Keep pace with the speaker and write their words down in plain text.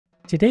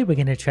Today we're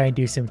going to try and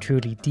do some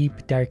truly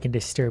deep, dark, and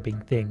disturbing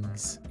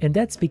things. And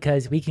that's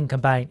because we can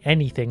combine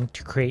anything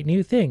to create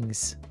new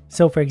things.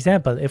 So for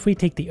example, if we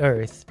take the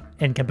Earth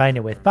and combine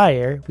it with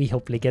fire, we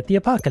hopefully get the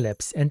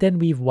apocalypse, and then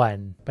we've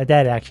won. But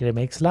that actually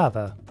makes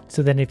lava.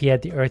 So then if you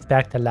add the Earth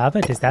back to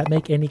lava, does that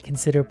make any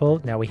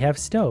considerable? Now we have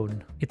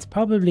stone. It's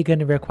probably going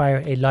to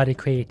require a lot of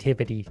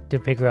creativity to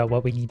figure out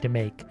what we need to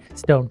make.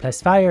 Stone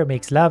plus fire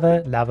makes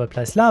lava, lava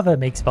plus lava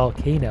makes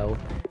volcano,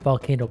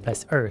 volcano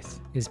plus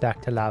Earth is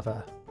back to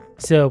lava.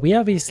 So we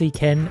obviously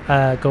can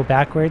go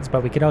backwards,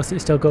 but we can also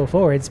still go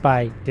forwards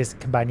by just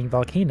combining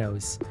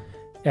volcanoes.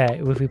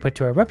 If we put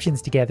two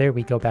eruptions together,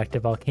 we go back to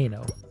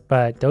volcano.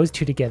 But those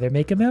two together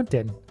make a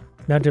mountain.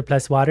 Mountain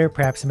plus water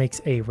perhaps makes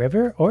a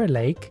river or a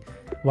lake.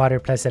 Water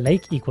plus a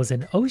lake equals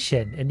an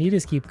ocean, and you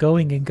just keep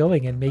going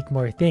and make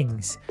more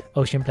things.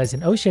 Ocean plus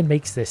an ocean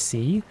makes the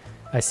sea.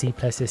 A sea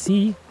plus a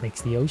sea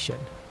makes the ocean.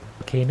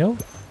 Volcano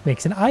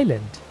makes an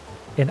island.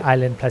 An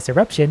island plus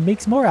eruption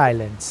makes more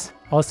islands.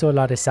 Also a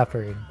lot of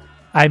suffering.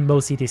 I'm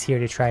mostly just here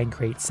to try and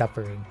create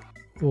suffering.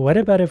 What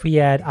about if we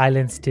add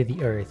islands to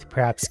the Earth?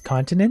 Perhaps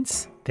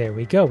continents? There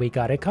we go, we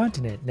got a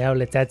continent. Now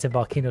let's add some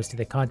volcanoes to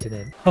the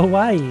continent.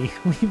 Hawaii!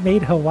 We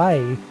made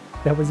Hawaii.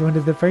 That was one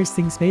of the first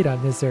things made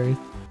on this Earth.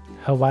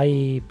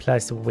 Hawaii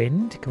plus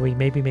wind? Can we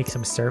maybe make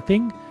some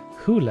surfing?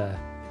 Hula.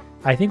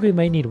 I think we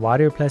might need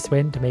water plus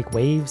wind to make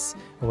waves.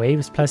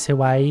 Waves plus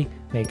Hawaii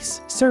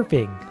makes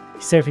surfing.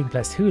 Surfing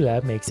plus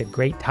hula makes a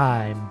great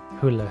time.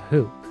 Hula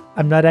hoop.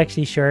 I'm not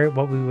actually sure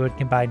what we would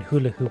combine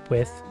hula hoop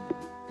with,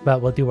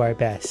 but we'll do our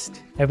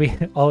best.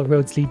 All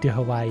roads lead to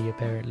Hawaii,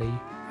 apparently.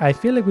 I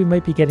feel like we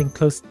might be getting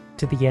close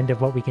to the end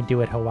of what we can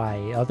do at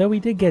Hawaii, although we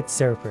did get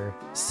surfer.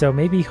 So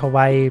maybe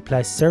Hawaii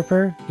plus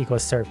surfer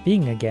equals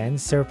surfing again.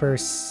 Surfer,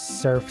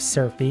 surf,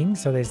 surfing.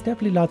 So there's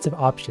definitely lots of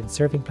options.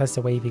 Surfing plus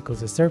a wave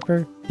equals a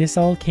surfer. This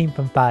all came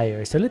from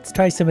fire. So let's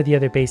try some of the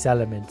other base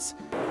elements.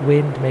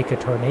 Wind make a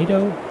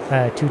tornado.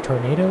 Two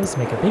tornadoes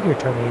make a bigger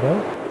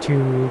tornado.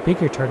 Two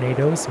bigger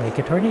tornadoes make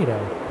a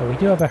tornado. But we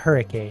do have a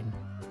hurricane.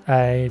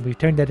 And we've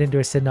turned that into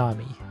a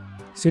tsunami.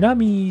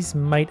 Tsunamis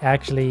might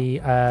actually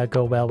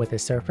go well with a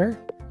surfer,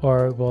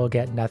 or we'll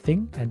get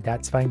nothing, and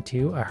that's fine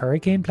too. A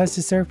hurricane plus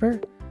a surfer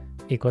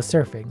equals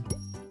surfing.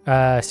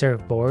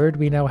 Surfboard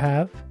we now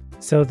have.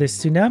 So the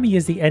tsunami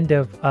is the end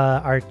of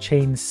our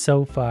chain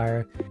so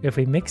far. If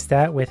we mix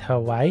that with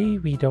Hawaii,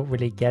 we don't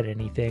really get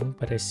anything,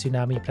 but a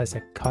tsunami plus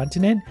a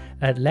continent.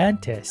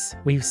 Atlantis,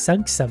 we've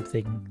sunk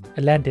something.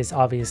 Atlantis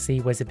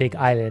obviously was a big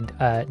island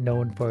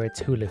known for its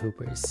hula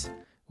hoopers,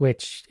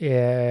 which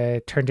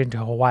turned into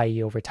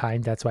Hawaii over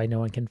time. That's why no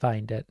one can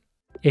find it.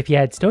 If you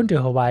add stone to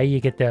Hawaii,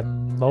 you get the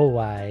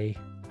Moai.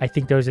 I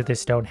think those are the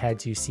stone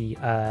heads you see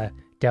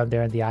down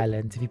there on the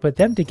islands. If you put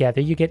them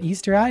together, you get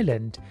Easter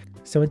Island.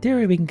 So in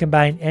theory, we can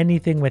combine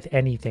anything with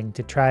anything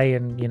to try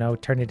and,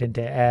 turn it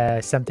into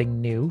something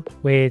new,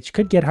 which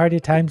could get hard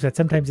at times, but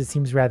sometimes it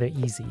seems rather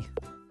easy.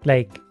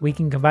 Like, we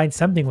can combine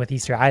something with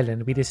Easter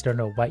Island, we just don't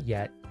know what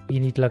yet. You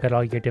need to look at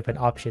all your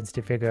different options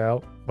to figure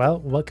out, well,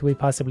 what could we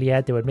possibly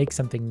add that would make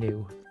something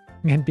new?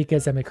 And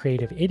because I'm a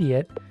creative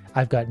idiot,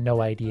 I've got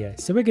no idea.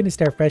 So we're going to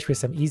start fresh with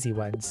some easy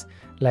ones,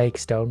 like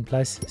stone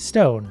plus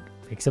stone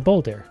makes a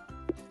boulder.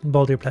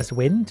 Boulder plus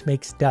wind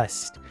makes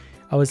dust.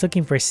 I was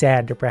looking for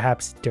sand or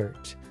perhaps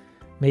dirt.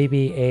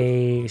 Maybe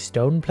a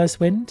stone plus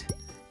wind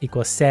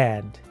equals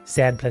sand.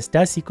 Sand plus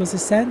dust equals a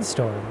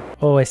sandstorm.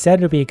 Oh, a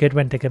sand would be a good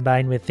one to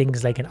combine with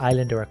things like an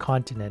island or a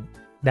continent.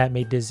 That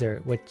made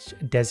desert,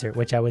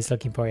 which I was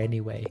looking for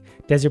anyway.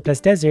 Desert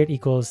plus desert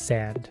equals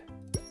sand.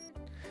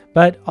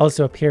 But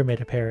also a pyramid,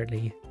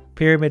 apparently.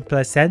 Pyramid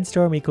plus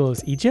sandstorm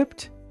equals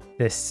Egypt?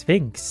 The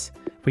Sphinx.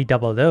 If we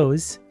double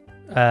those,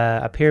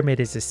 a pyramid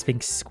is a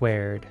Sphinx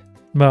squared.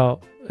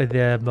 Well,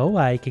 the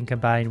Moai can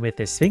combine with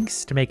the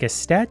Sphinx to make a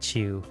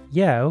statue.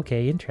 Yeah,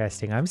 okay,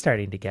 interesting. I'm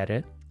starting to get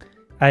it.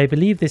 I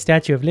believe the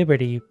Statue of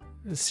Liberty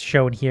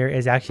shown here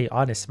is actually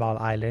on a small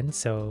island,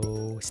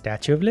 so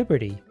Statue of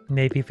Liberty.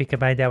 Maybe if we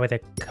combine that with a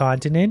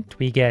continent,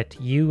 we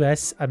get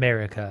US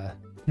America.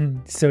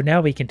 So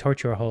now we can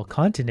torture a whole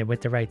continent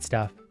with the right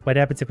stuff. What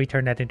happens if we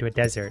turn that into a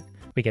desert?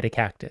 We get a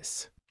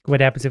cactus.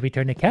 What happens if we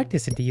turn a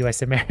cactus into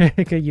US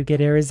America? You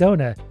get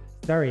Arizona.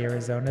 Sorry,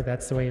 Arizona,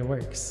 that's the way it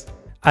works.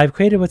 I've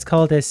created what's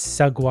called a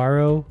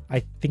saguaro.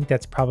 I think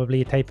that's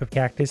probably a type of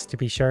cactus, to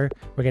be sure.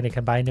 We're going to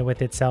combine it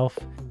with itself.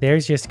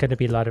 There's just going to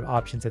be a lot of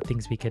options of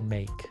things we can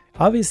make.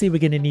 Obviously, we're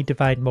going to need to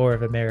find more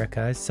of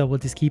America, so we'll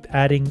just keep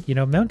adding,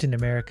 Mountain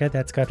America.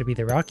 That's got to be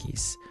the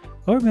Rockies.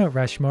 Or Mount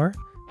Rushmore,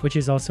 which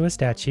is also a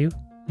statue.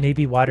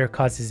 Maybe water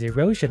causes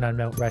erosion on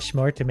Mount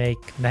Rushmore to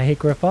make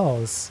Niagara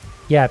Falls.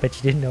 Yeah, but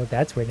you didn't know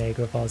that's where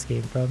Niagara Falls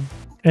came from.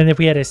 And if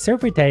we had a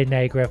surfer died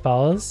Niagara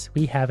Falls,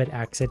 we have an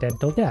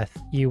accidental death.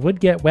 You would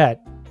get wet.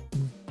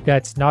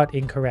 That's not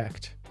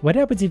incorrect. What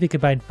happens if you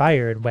combine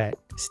fire and wet?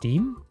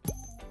 Steam?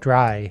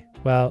 Dry.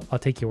 Well, I'll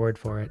take your word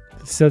for it.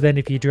 So then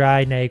if you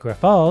dry Niagara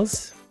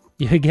Falls,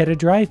 you get a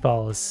dry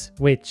falls,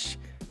 which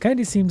kind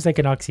of seems like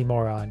an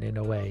oxymoron in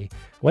a way.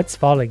 What's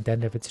falling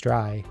then if it's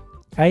dry?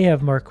 I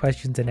have more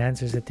questions than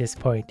answers at this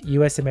point.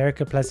 US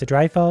America plus a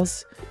dry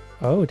falls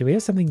Oh, do we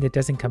have something that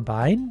doesn't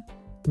combine?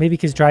 Maybe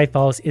because Dry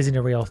Falls isn't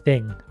a real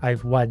thing.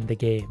 I've won the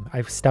game.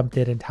 I've stumped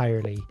it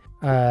entirely.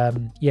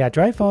 Yeah,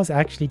 Dry Falls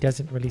actually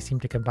doesn't really seem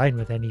to combine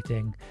with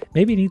anything.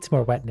 Maybe it needs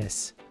more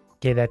wetness.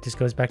 Okay, that just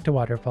goes back to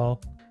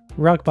Waterfall.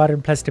 Rock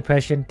Bottom plus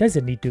Depression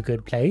doesn't lead to a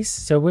good place,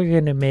 so we're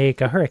going to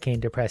make a Hurricane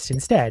Depressed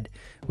instead,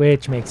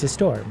 which makes a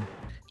storm.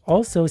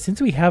 Also,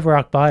 since we have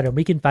Rock Bottom,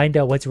 we can find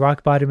out what's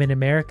Rock Bottom in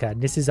America. And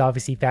this is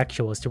obviously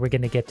factual, so we're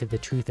going to get to the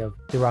truth of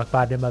the Rock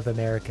Bottom of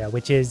America,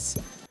 which is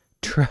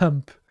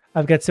Trump.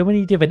 I've got so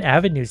many different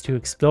avenues to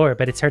explore,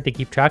 but it's hard to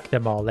keep track of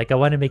them all. Like, I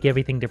want to make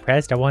everything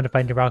depressed. I want to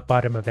find the rock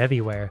bottom of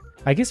everywhere.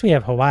 I guess we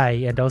have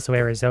Hawaii and also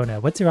Arizona.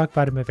 What's the rock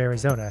bottom of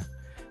Arizona?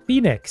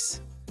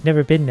 Phoenix.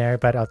 Never been there,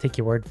 but I'll take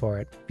your word for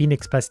it.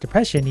 Phoenix plus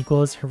Depression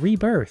equals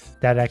Rebirth.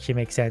 That actually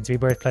makes sense.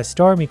 Rebirth plus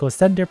Storm equals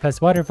Thunder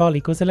plus Waterfall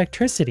equals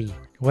Electricity.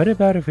 What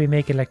about if we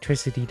make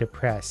Electricity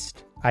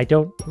depressed? I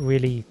don't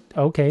really...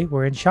 Okay,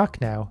 we're in shock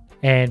now.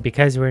 And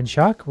because we're in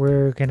shock,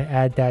 we're going to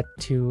add that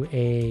to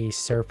a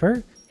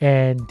Surfer.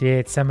 And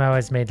it somehow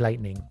has made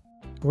lightning.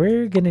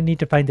 We're going to need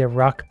to find the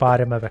rock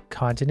bottom of a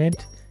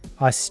continent.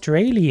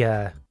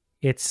 Australia.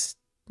 It's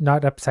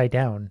not upside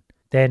down.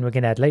 Then we're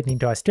going to add lightning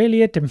to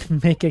Australia to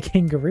make a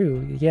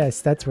kangaroo.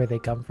 Yes, that's where they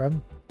come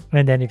from.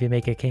 And then if you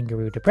make a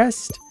kangaroo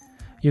depressed,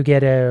 you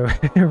get a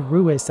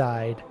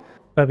ruicide.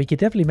 But we could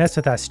definitely mess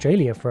with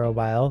Australia for a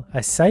while.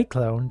 A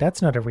cyclone,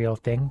 that's not a real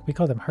thing. We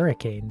call them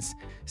hurricanes.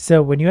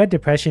 So when you add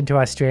depression to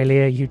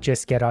Australia, you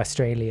just get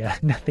Australia.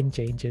 Nothing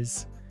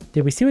changes.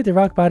 Did we see what the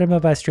rock bottom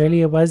of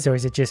Australia was, or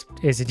is it just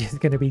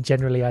going to be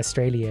generally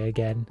Australia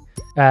again?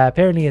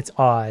 Apparently it's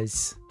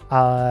Oz.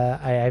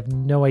 I have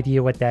no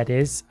idea what that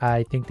is.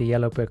 I think the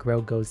yellow brick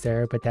road goes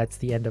there, but that's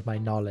the end of my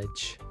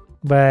knowledge.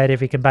 But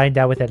if we combine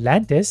that with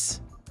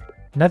Atlantis,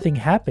 nothing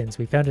happens.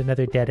 We found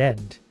another dead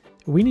end.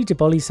 We need to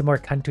bully some more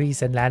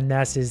countries and land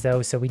masses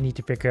though, so we need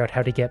to figure out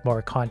how to get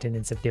more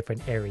continents of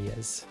different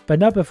areas. But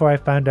not before I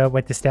found out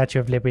what the Statue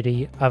of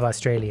Liberty of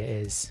Australia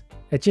is.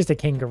 It's just a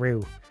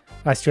kangaroo.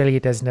 Australia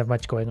doesn't have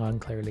much going on,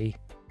 clearly.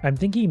 I'm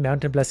thinking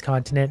Mountain Blessed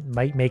Continent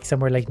might make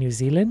somewhere like New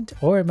Zealand,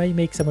 or it might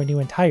make somewhere new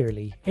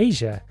entirely.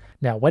 Asia.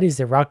 Now, what is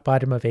the rock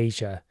bottom of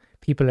Asia?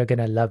 People are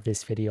gonna love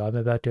this video. I'm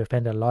about to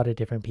offend a lot of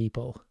different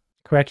people.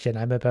 Correction,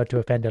 I'm about to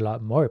offend a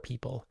lot more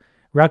people.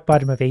 Rock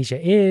bottom of Asia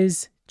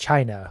is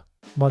China.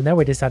 Well, now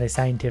we're just on a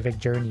scientific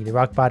journey. The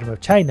rock bottom of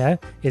China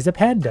is a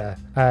panda.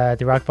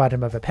 The rock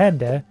bottom of a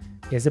panda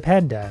is a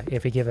panda.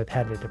 If we give a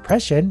panda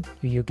depression,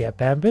 you get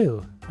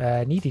bamboo,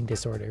 an eating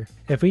disorder.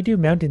 If we do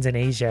mountains in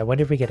Asia, I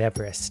wonder if we get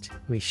Everest.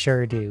 We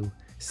sure do.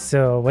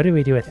 So what do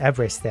we do with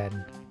Everest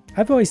then?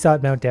 I've always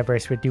thought Mount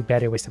Everest would do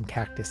better with some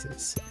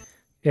cactuses.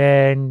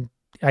 And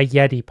a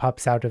Yeti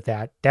pops out of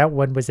that. That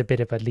one was a bit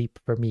of a leap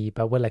for me,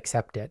 but we'll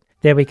accept it.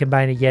 Then we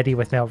combine a Yeti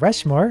with Mount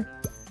Rushmore,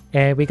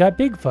 and we got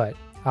Bigfoot.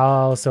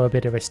 Also a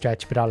bit of a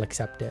stretch, but I'll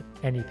accept it.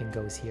 Anything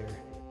goes here.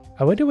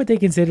 I wonder what they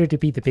consider to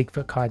be the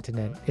Bigfoot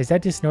continent. Is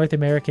that just North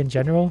America in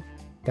general?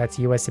 That's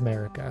US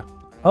America.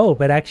 Oh,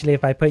 but actually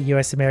if I put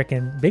US America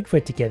and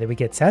Bigfoot together, we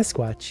get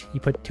Sasquatch. You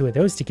put two of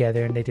those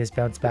together and they just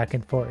bounce back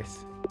and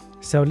forth.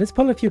 So let's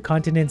pull a few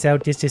continents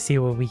out just to see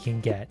what we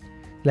can get.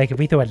 Like if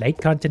we throw a light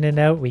continent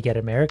out, we get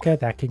America.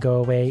 That could go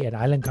away. An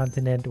island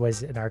continent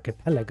was an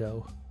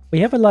archipelago. We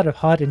have a lot of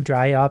hot and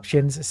dry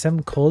options.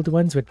 Some cold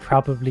ones would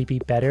probably be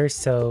better,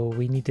 so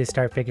we need to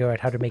start figuring out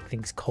how to make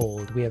things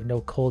cold. We have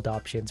no cold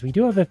options. We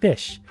do have a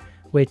fish,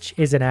 which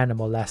is an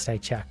animal last I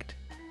checked.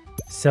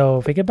 So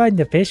if we combine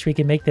the fish, we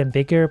can make them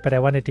bigger, but I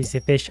wanted to say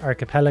fish,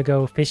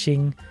 archipelago,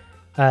 fishing.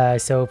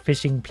 So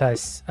fishing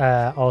plus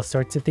all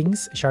sorts of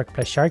things. Shark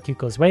plus shark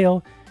equals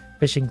whale.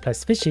 Fishing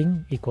plus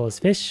fishing equals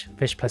fish.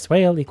 Fish plus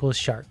whale equals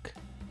shark.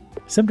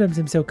 Sometimes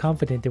I'm so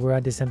confident that we're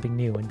onto something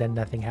new and then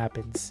nothing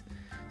happens.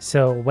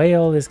 So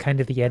whale is kind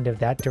of the end of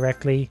that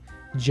directly.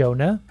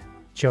 Jonah,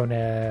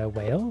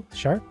 whale,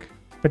 shark.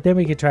 But then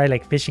we could try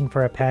like fishing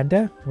for a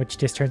panda, which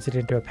just turns it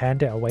into a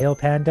panda, a whale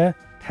panda.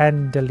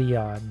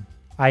 Pandaleon.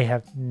 I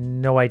have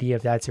no idea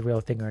if that's a real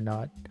thing or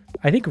not.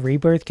 I think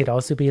rebirth could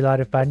also be a lot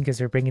of fun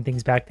because we're bringing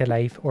things back to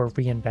life or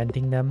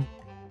reinventing them.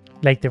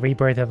 Like the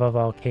rebirth of a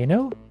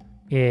volcano.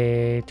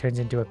 It turns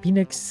into a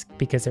phoenix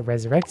because it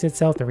resurrects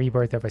itself. The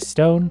rebirth of a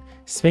stone.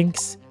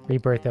 Sphinx.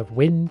 Rebirth of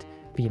wind.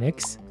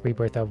 Phoenix,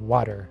 rebirth of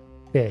water,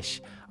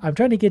 fish. I'm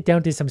trying to get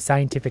down to some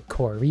scientific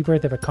core.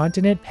 Rebirth of a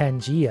continent,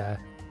 Pangea.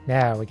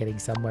 Now we're getting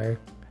somewhere.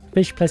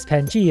 Fish plus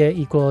Pangea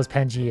equals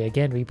Pangea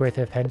again. Rebirth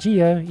of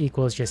Pangea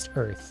equals just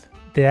Earth.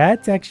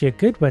 That's actually a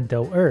good one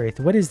though, Earth.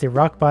 What is the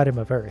rock bottom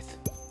of Earth?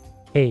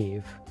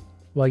 Cave.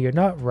 Well, you're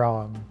not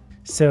wrong.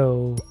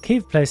 So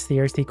cave plus the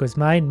Earth equals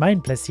mine.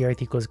 Mine plus the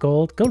Earth equals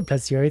gold. Gold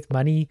plus the Earth,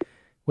 money,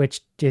 which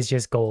is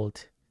just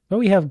gold. But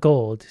we have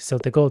gold, so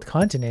the gold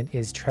continent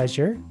is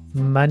treasure.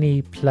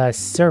 Money plus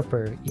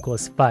surfer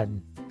equals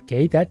fun.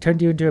 Okay, that turned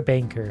you into a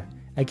banker.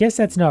 I guess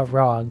that's not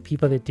wrong.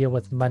 People that deal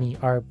with money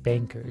are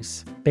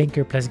bankers.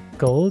 Banker plus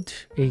gold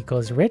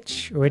equals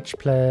rich. Rich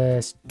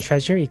plus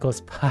treasure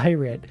equals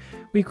pirate.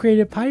 We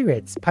created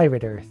pirates.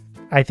 Pirate Earth.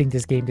 I think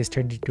this game just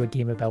turned into a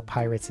game about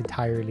pirates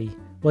entirely.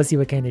 We'll see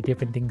what kind of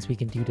different things we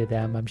can do to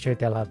them. I'm sure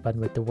they'll have fun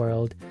with the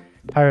world.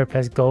 Pirate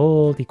plus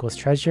gold equals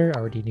treasure.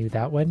 Already knew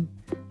that one.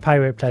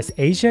 Pirate plus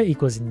Asia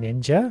equals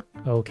ninja.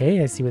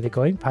 Okay, I see where they're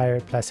going.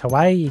 Pirate plus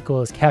Hawaii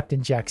equals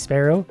Captain Jack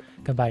Sparrow.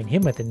 Combine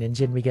him with a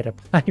ninja and we get a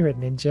pirate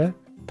ninja.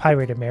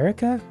 Pirate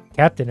America,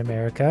 Captain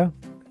America.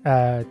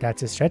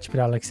 That's a stretch, but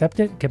I'll accept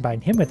it.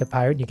 Combine him with a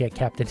pirate and you get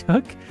Captain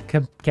Hook.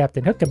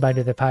 Captain Hook combined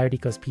with a pirate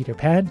equals Peter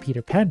Pan.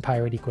 Peter Pan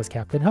pirate equals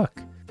Captain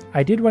Hook.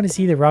 I did want to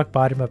see the rock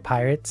bottom of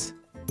pirates,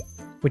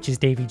 which is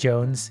Davy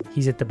Jones.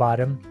 He's at the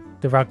bottom.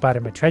 The rock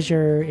bottom of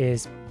treasure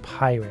is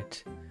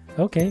pirate.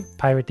 Okay,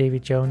 pirate Davy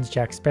Jones,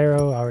 Jack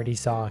Sparrow. Already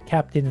saw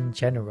captain and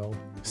general.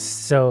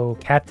 So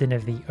captain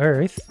of the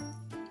earth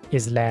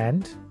is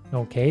land.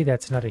 Okay,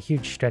 that's not a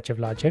huge stretch of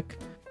logic.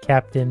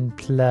 Captain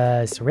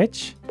plus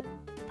rich,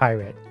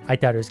 pirate. I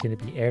thought it was going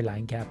to be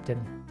airline captain.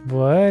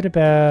 What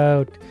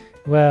about,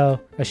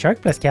 well, a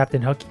shark plus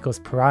Captain Hook equals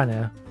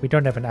piranha. We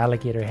don't have an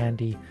alligator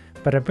handy,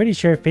 but I'm pretty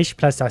sure fish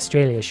plus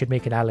Australia should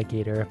make an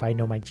alligator if I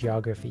know my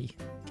geography.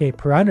 Okay,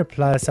 piranha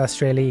plus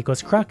Australia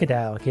equals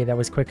crocodile. Okay, that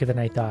was quicker than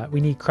I thought.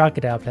 We need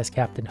crocodile plus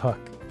Captain Hook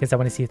because I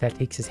want to see if that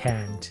takes his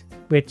hand.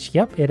 Which,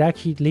 yep, it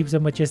actually leaves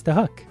him with just the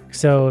hook.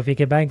 So if you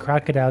combine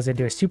crocodiles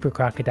into a super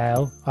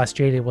crocodile,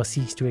 Australia will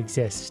cease to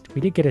exist. We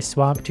did get a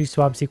swamp. 2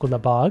 swamps equal a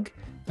bog.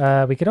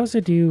 We could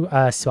also do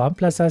swamp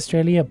plus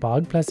Australia,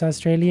 bog plus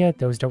Australia.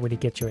 Those don't really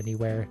get you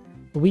anywhere.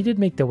 But we did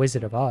make the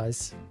Wizard of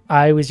Oz.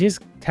 I was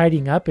just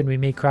tidying up and we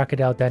made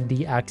Crocodile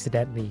Dundee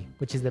accidentally,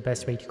 which is the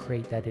best way to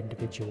create that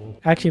individual.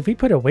 Actually, if we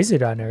put a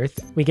wizard on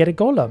Earth, we get a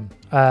golem.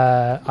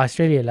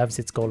 Australia loves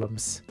its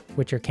golems,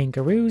 which are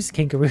kangaroos.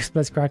 Kangaroos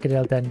plus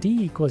Crocodile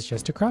Dundee equals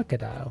just a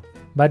crocodile.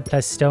 Mud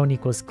plus stone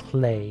equals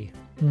clay.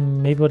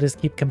 Maybe we'll just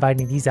keep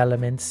combining these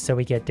elements so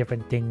we get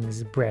different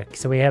things. Brick,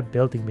 so we have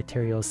building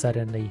materials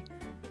suddenly.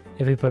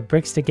 If we put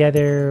bricks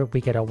together,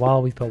 we get a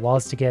wall. We put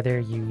walls together,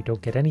 you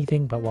don't get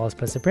anything, but walls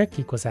plus a brick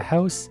equals a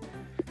house.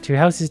 2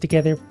 houses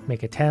together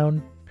make a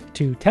town.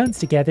 2 towns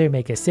together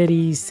make a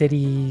city.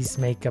 Cities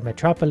make a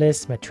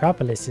metropolis.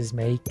 Metropolises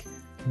make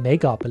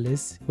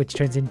megapolis, which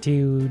turns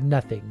into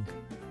nothing.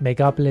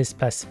 Megapolis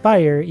plus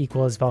fire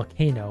equals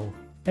volcano.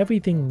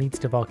 Everything leads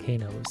to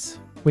volcanoes.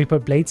 We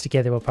put blades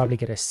together, we'll probably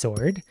get a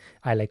sword.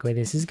 I like where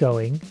this is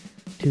going.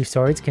 2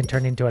 swords can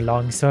turn into a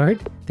long sword.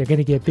 They're going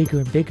to get bigger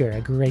and bigger.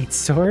 A great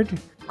sword.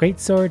 Great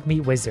sword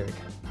meet wizard.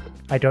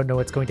 I don't know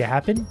what's going to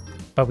happen,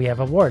 but we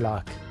have a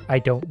warlock. I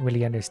don't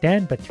really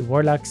understand, but 2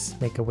 warlocks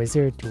make a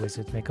wizard, 2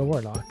 wizards make a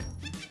warlock.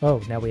 Oh,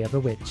 now we have a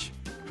witch.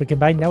 If we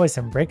combine now with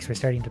some bricks, we're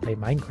starting to play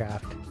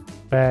Minecraft.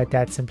 But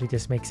that simply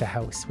just makes a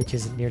house, which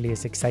isn't nearly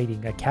as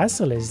exciting. A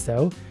castle is,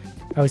 though.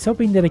 I was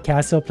hoping that a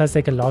castle plus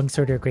like a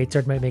longsword or a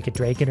greatsword might make a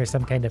dragon or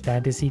some kind of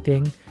fantasy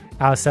thing.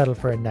 I'll settle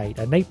for a knight.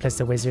 A knight plus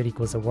a wizard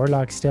equals a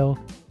warlock still.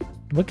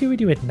 What can we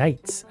do with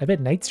knights? I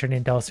bet knights turn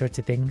into all sorts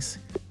of things.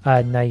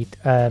 Knight,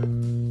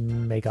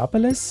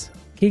 Megapolis?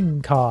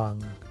 King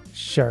Kong.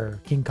 Sure,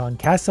 King Kong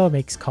Castle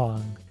makes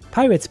Kong.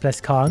 Pirates plus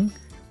Kong.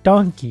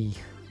 Donkey.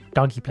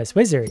 Donkey plus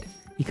wizard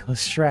equals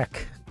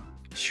Shrek.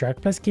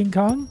 Shrek plus King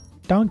Kong?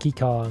 Donkey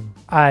Kong.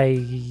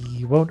 I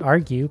won't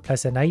argue.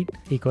 Plus a knight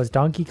equals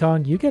Donkey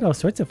Kong. You get all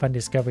sorts of fun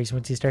discoveries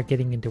once you start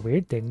getting into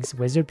weird things.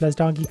 Wizard plus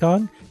Donkey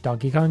Kong.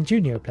 Donkey Kong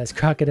Jr. plus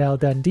Crocodile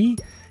Dundee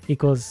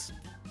equals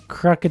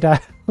Crocodile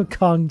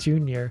Kong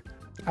Jr.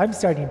 I'm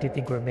starting to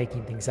think we're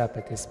making things up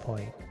at this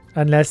point.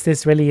 Unless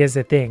this really is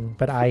a thing,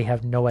 but I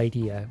have no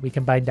idea. We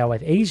combine that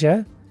with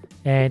Asia,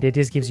 and it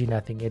just gives you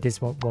nothing. It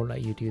just won't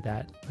let you do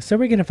that. So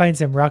we're going to find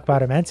some rock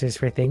bottom answers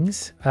for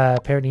things.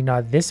 Apparently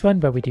not this one,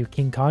 but we do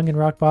King Kong in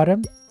rock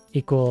bottom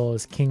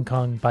equals King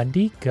Kong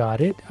Bundy.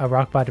 Got it. A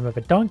rock bottom of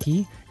a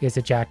donkey is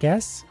a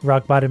jackass.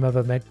 Rock bottom of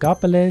a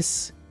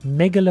megapolis,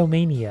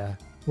 megalomania.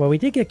 Well, we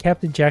did get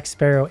Captain Jack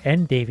Sparrow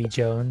and Davy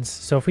Jones,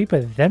 so if we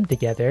put them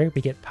together,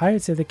 we get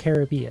Pirates of the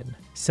Caribbean.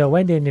 So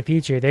one day in the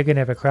future, they're going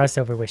to have a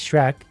crossover with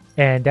Shrek,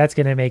 and that's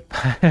going to make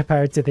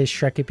Pirates of the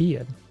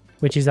Shrekibean,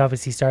 which is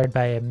obviously started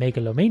by a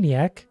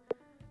megalomaniac,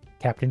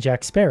 Captain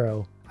Jack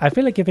Sparrow. I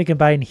feel like if we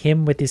combine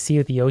him with the sea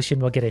of the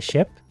ocean, we'll get a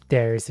ship.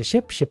 There's the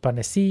ship. Ship on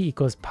the sea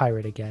equals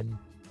pirate again.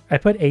 I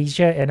put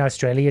Asia and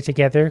Australia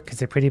together because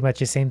they're pretty much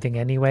the same thing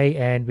anyway,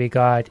 and we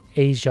got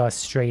Asia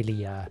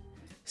Australia.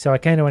 So I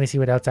kind of want to see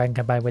what else I can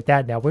combine with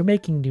that now. We're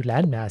making new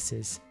land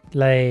masses.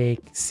 Like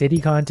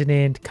city,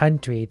 continent,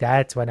 country.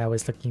 That's what I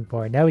was looking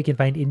for. Now we can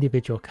find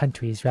individual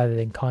countries rather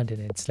than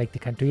continents, like the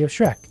country of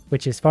Shrek,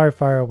 which is far,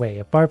 far away.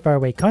 A far, far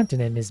away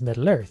continent is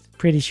Middle Earth.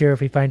 Pretty sure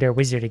if we find our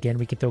wizard again,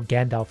 we can throw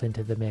Gandalf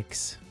into the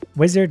mix.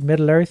 Wizard,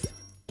 Middle Earth,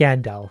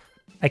 Gandalf.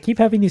 I keep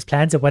having these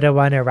plans of what I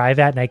want to arrive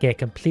at, and I get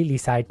completely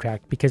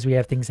sidetracked because we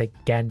have things like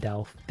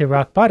Gandalf. The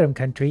rock bottom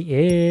country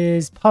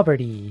is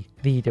poverty.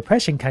 The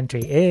depression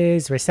country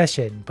is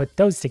recession. Put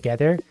those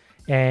together,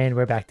 and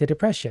we're back to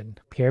depression.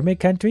 Pyramid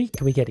country,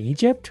 can we get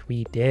Egypt?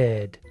 We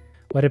did.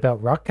 What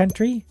about rock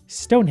country?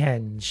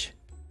 Stonehenge.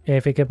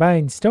 If we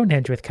combine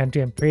Stonehenge with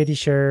country, I'm pretty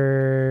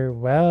sure,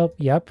 well,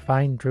 yep,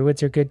 fine.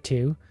 Druids are good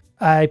too.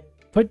 I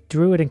put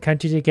Druid and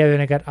country together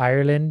and I got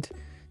Ireland.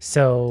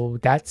 So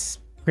that's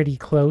pretty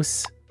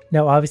close.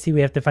 Now, obviously,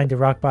 we have to find the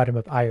rock bottom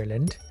of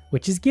Ireland,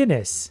 which is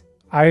Guinness.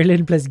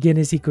 Ireland plus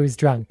Guinness equals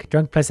drunk.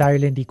 Drunk plus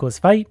Ireland equals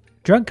fight.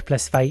 Drunk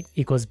plus fight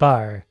equals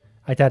bar.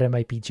 I thought it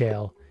might be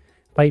jail.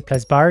 Fight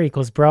plus bar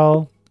equals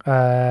brawl.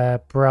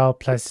 Brawl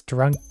plus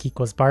drunk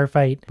equals bar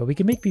fight. But we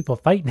can make people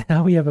fight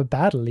now. We have a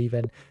battle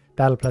even.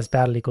 Battle plus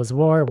battle equals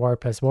war. War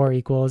plus war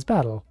equals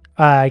battle.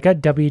 I got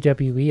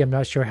WWE. I'm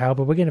not sure how,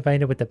 but we're going to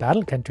find out what the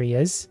battle country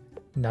is.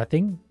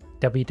 Nothing.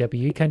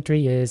 WWE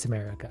country is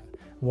America.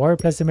 War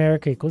plus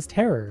America equals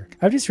terror.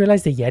 I've just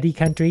realized the Yeti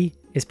country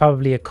is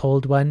probably a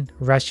cold one,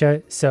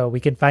 Russia. So we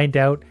can find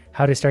out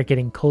how to start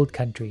getting cold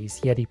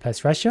countries. Yeti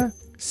plus Russia,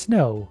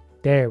 snow.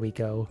 There we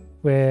go.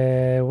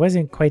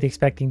 Wasn't quite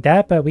expecting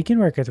that, but we can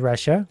work with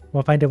Russia.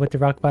 We'll find out what the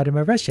rock bottom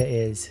of Russia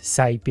is.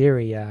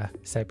 Siberia.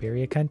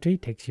 Siberia country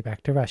takes you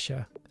back to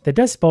Russia. The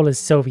Dust Bowl is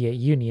Soviet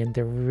Union.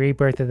 The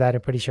rebirth of that,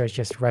 I'm pretty sure, is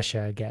just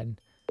Russia again.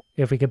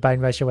 If we combine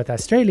Russia with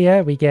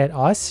Australia, we get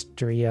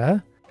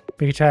Austria.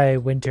 We could try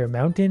Winter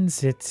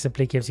Mountains. It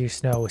simply gives you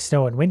snow.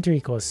 Snow and winter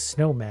equals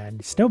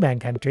snowman. Snowman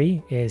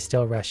country is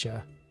still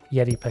Russia.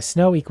 Yeti plus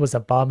snow equals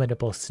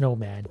abominable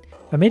snowman.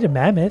 I made a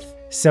mammoth,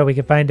 so we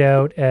can find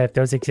out if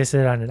those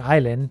existed on an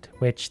island,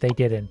 which they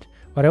didn't.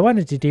 What I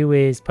wanted to do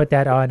is put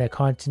that on a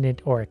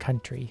continent or a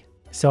country.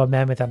 So a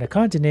mammoth on a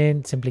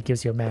continent simply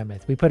gives you a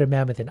mammoth. We put a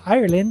mammoth in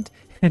Ireland,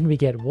 and we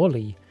get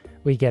woolly.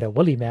 We get a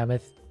woolly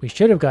mammoth. We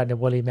should have gotten a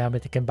woolly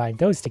mammoth to combine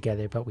those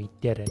together, but we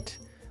didn't.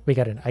 We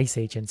got an ice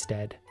age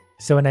instead.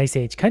 So an ice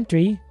age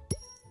country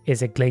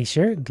is a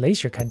glacier.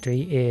 Glacier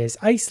country is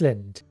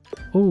Iceland.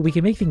 Oh, we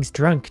can make things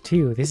drunk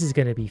too. This is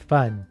going to be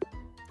fun.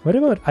 What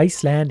about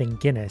Iceland and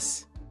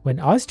Guinness? When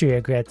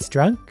Austria gets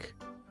drunk,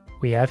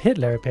 we have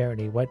Hitler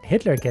apparently. When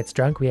Hitler gets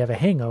drunk, we have a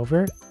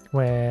hangover.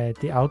 When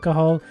the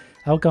alcohol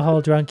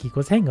drunk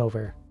equals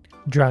hangover.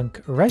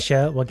 Drunk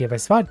Russia will give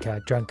us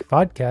vodka. Drunk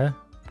vodka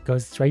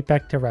goes right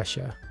back to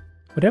Russia.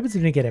 What happens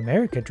when we get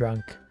America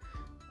drunk?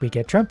 We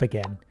get Trump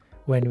again.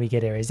 When we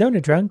get Arizona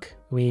drunk,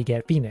 we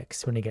get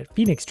Phoenix. When we get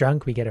Phoenix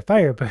drunk, we get a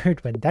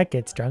Firebird. When that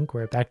gets drunk,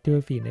 we're back to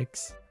a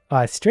Phoenix.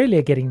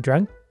 Australia getting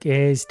drunk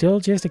is still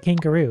just a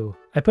kangaroo.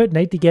 I put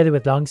knight together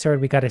with longsword,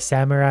 we got a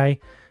samurai.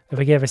 If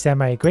we give a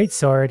samurai a great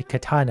sword,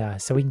 katana.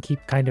 So we can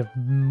keep kind of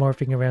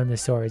morphing around the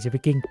swords. If we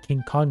can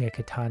King Kong a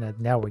katana,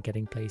 now we're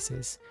getting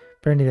places.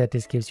 Apparently that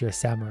just gives you a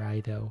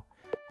samurai though.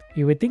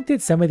 You would think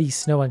that some of these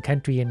snow and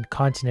country and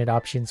continent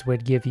options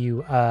would give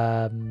you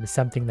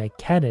something like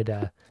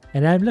Canada.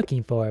 And I'm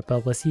looking for it,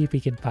 but we'll see if we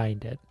can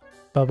find it.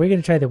 But we're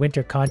going to try the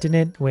winter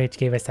continent, which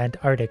gave us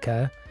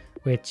Antarctica,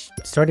 which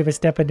sort of a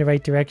step in the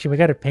right direction. We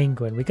got a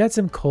penguin. We got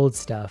some cold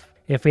stuff.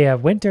 If we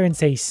have winter and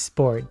say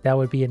sport, that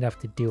would be enough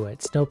to do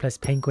it. Snow plus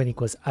penguin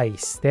equals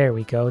ice. There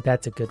we go.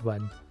 That's a good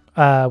one.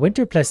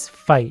 Winter plus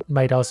fight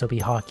might also be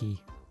hockey.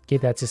 Okay,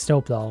 that's a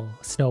snowball.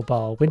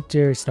 Snowball.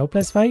 Winter snow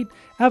plus fight.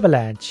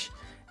 Avalanche.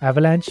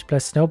 Avalanche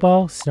plus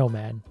snowball.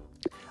 Snowman.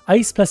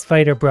 Ice plus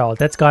fight or brawl.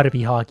 That's got to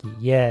be hockey.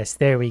 Yes,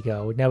 there we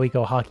go. Now we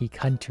go hockey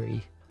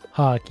country.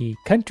 Hockey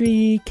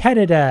country.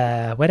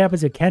 Canada. What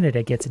happens when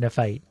Canada gets in a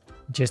fight?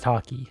 Just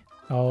hockey.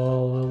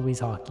 Always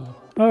hockey.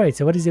 Alright,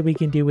 so what is it we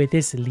can do with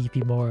this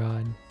leafy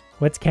moron?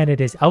 What's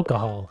Canada's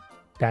alcohol?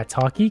 That's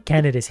hockey.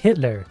 Canada's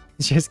Hitler.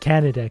 It's just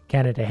Canada.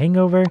 Canada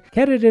hangover.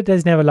 Canada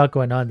doesn't have a lot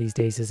going on these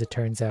days as it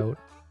turns out.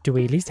 Do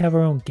we at least have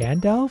our own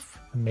Gandalf?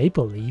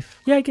 Maple Leaf?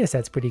 Yeah, I guess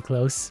that's pretty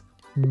close.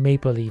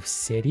 Maple Leaf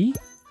City?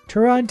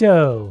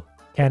 Toronto.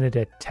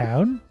 Canada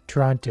town?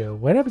 Toronto.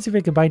 What happens if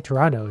we combine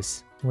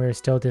Torontos? We're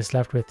still just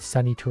left with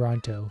sunny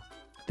Toronto.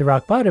 The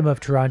rock bottom of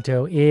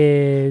Toronto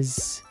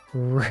is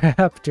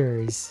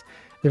Raptors.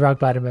 The rock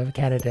bottom of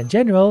Canada in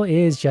general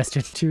is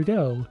Justin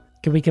Trudeau.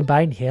 Can we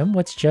combine him?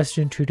 What's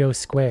Justin Trudeau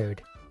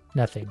squared?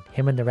 Nothing.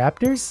 Him and the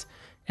Raptors?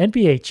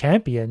 NBA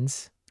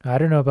champions? I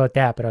don't know about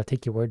that, but I'll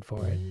take your word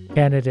for it.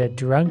 Canada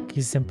drunk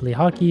is simply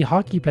hockey.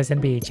 Hockey plus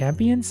NBA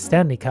champions?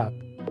 Stanley Cup.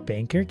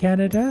 Banker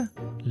Canada?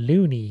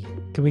 Looney.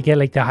 Can we get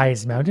like the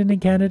highest mountain in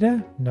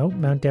Canada? Nope.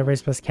 Mount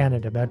Everest plus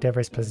Canada. Mount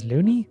Everest plus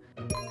Looney?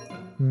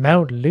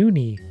 Mount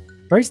Looney.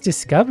 First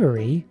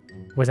discovery?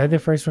 Was I the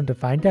first one to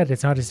find that?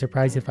 It's not a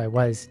surprise if I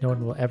was. No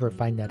one will ever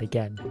find that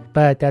again.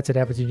 But that's what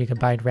happens when you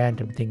combine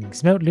random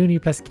things. Mount Looney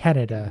plus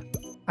Canada.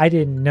 I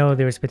didn't know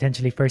there was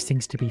potentially first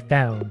things to be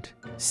found.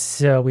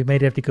 So we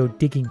might have to go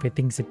digging for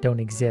things that don't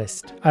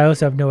exist. I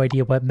also have no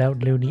idea what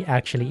Mount Looney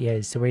actually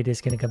is. So we're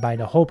just going to combine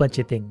a whole bunch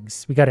of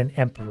things. We got an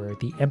emperor.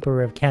 The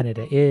emperor of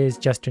Canada is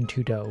Justin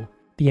Trudeau.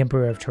 The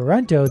emperor of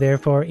Toronto,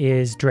 therefore,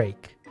 is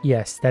Drake.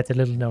 Yes, that's a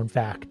little known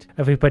fact.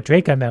 If we put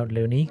Drake on Mount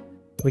Looney,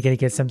 we're going to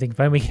get something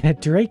fun. We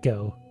get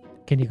Draco.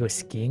 Can you go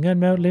skiing on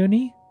Mount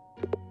Looney?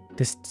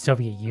 Does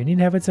Soviet Union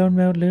have its own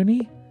Mount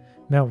Looney?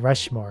 Mount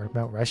Rushmore.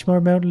 Mount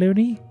Rushmore, Mount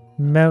Looney?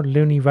 Mount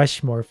Looney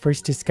Rushmore.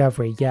 First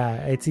discovery. Yeah,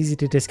 it's easy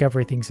to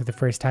discover things for the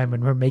first time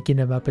when we're making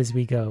them up as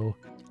we go.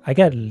 I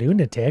got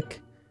lunatic.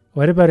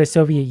 What about a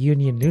Soviet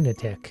Union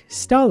lunatic?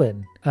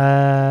 Stalin.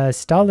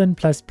 Stalin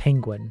plus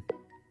penguin.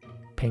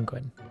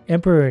 Penguin.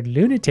 Emperor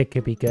lunatic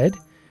could be good.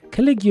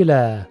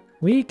 Caligula.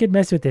 We could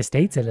mess with the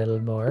states a little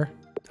more.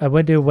 I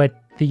wonder what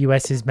the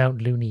US's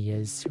Mount Looney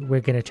is.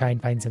 We're going to try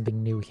and find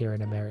something new here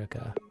in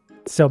America.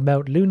 So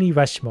Mount Looney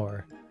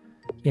Rushmore.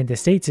 In the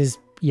States is,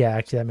 yeah,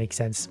 actually that makes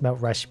sense.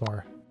 Mount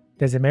Rushmore.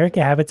 Does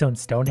America have its own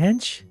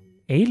Stonehenge?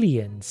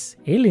 Aliens.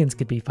 Aliens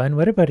could be fun.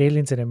 What about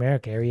aliens in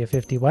America? Area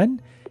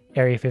 51?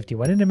 Area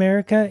 51 in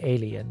America?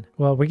 Alien.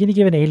 Well, we're going to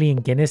give an alien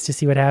Guinness to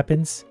see what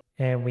happens.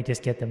 And we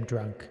just get them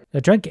drunk.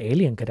 A drunk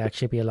alien could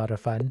actually be a lot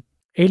of fun.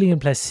 Alien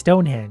plus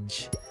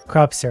Stonehenge.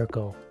 Crop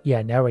circle.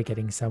 Yeah, now we're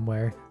getting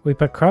somewhere. We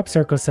put crop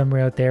circle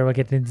somewhere out there, we'll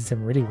get into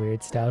some really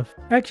weird stuff.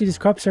 Actually, there's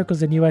crop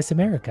circles in US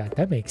America.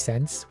 That makes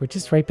sense. We're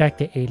just right back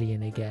to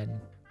alien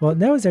again. Well,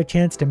 now is our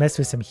chance to mess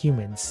with some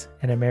humans.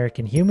 An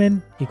American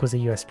human equals a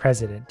US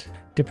president.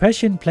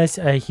 Depression plus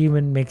a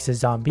human makes a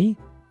zombie.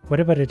 What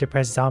about a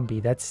depressed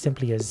zombie? That's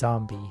simply a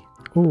zombie.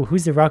 Ooh,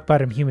 who's the rock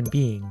bottom human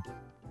being?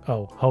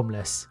 Oh,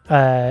 homeless.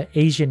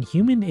 Asian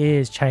human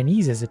is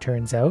Chinese, as it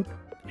turns out.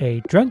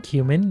 A drunk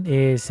human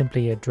is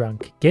simply a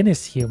drunk.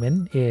 Guinness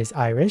human is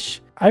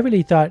Irish. I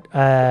really thought,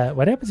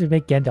 what happens if we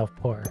make Gandalf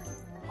poor?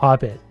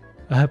 Hobbit.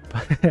 A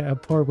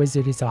poor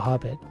wizard is a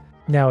hobbit.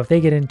 Now, if they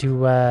get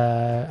into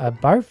a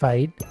bar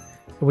fight,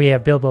 we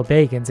have Bilbo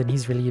Baggins, and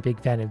he's really a big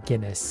fan of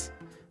Guinness.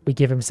 We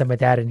give him some of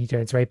that, and he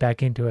turns right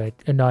back into an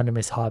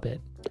anonymous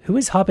hobbit. Who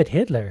is Hobbit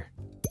Hitler?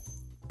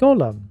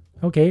 Gollum.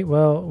 Okay,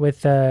 well,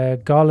 with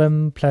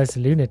Gollum plus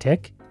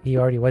Lunatic, he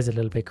already was a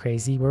little bit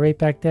crazy. We're right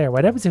back there.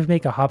 What happens if we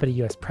make a Hobbit a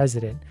US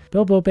president?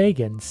 Bilbo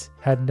Baggins.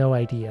 Had no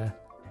idea.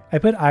 I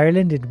put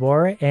Ireland in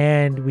war,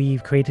 and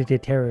we've created a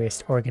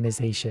terrorist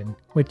organization,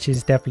 which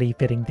is definitely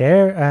fitting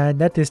there. And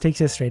that just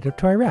takes us straight up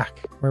to Iraq,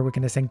 where we're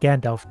going to send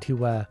Gandalf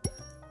to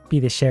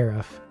be the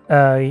sheriff.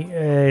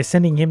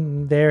 Sending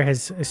him there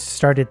has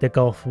started the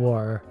Gulf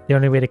War. The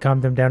only way to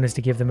calm them down is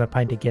to give them a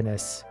pint of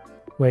Guinness,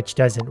 which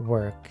doesn't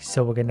work.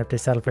 So we're going to have to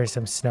settle for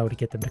some snow to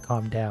get them to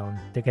calm down.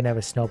 They're going to have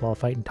a snowball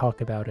fight and talk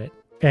about it.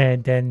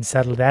 And then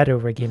settle that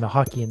over a game of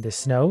hockey in the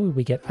snow.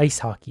 We get ice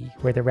hockey,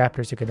 where the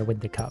Raptors are going to win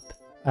the cup.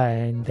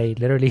 And they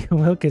literally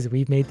will, because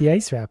we've made the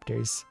Ice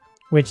Raptors,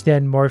 which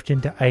then morphed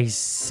into Ice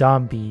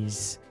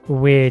Zombies,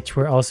 which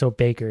were also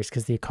beggars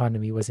because the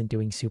economy wasn't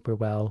doing super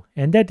well.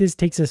 And that just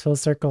takes us full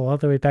circle all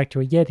the way back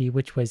to a Yeti,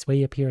 which was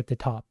way up here at the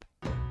top.